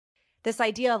This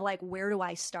idea of like, where do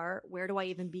I start? Where do I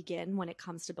even begin when it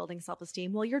comes to building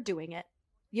self-esteem? Well, you're doing it.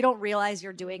 You don't realize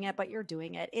you're doing it, but you're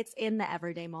doing it. It's in the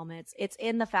everyday moments. It's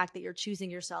in the fact that you're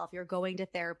choosing yourself. You're going to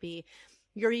therapy.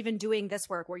 You're even doing this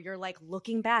work where you're like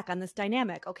looking back on this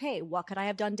dynamic. Okay, what could I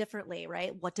have done differently,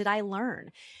 right? What did I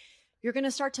learn? You're going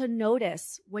to start to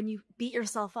notice when you beat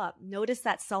yourself up, notice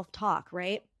that self-talk,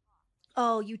 right?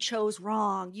 Oh, you chose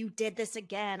wrong. You did this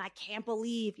again. I can't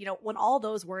believe, when all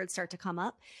those words start to come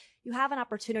up, you have an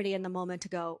opportunity in the moment to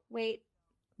go, wait,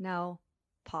 no,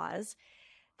 pause.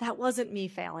 That wasn't me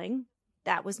failing.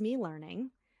 That was me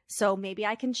learning. So maybe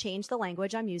I can change the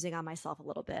language I'm using on myself a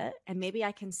little bit. And maybe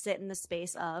I can sit in the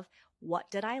space of,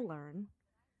 what did I learn?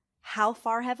 How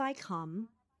far have I come?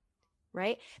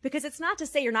 Right? Because it's not to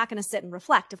say you're not going to sit and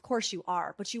reflect. Of course you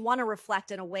are, but you want to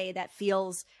reflect in a way that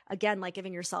feels, again, like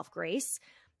giving yourself grace.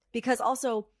 Because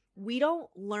also, we don't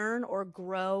learn or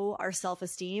grow our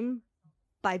self-esteem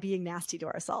by being nasty to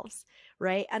ourselves,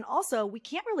 right? And also, we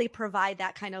can't really provide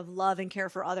that kind of love and care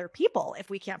for other people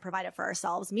if we can't provide it for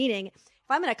ourselves. Meaning, if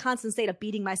I'm in a constant state of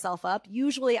beating myself up,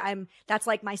 usually that's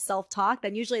like my self-talk,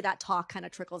 then usually that talk kind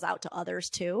of trickles out to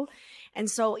others too. And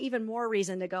so even more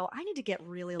reason to go, I need to get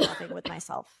really loving with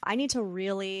myself. I need to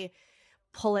really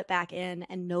pull it back in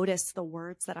and notice the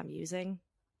words that I'm using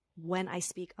when I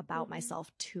speak about myself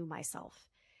to myself.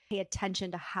 Pay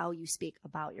attention to how you speak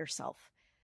about yourself.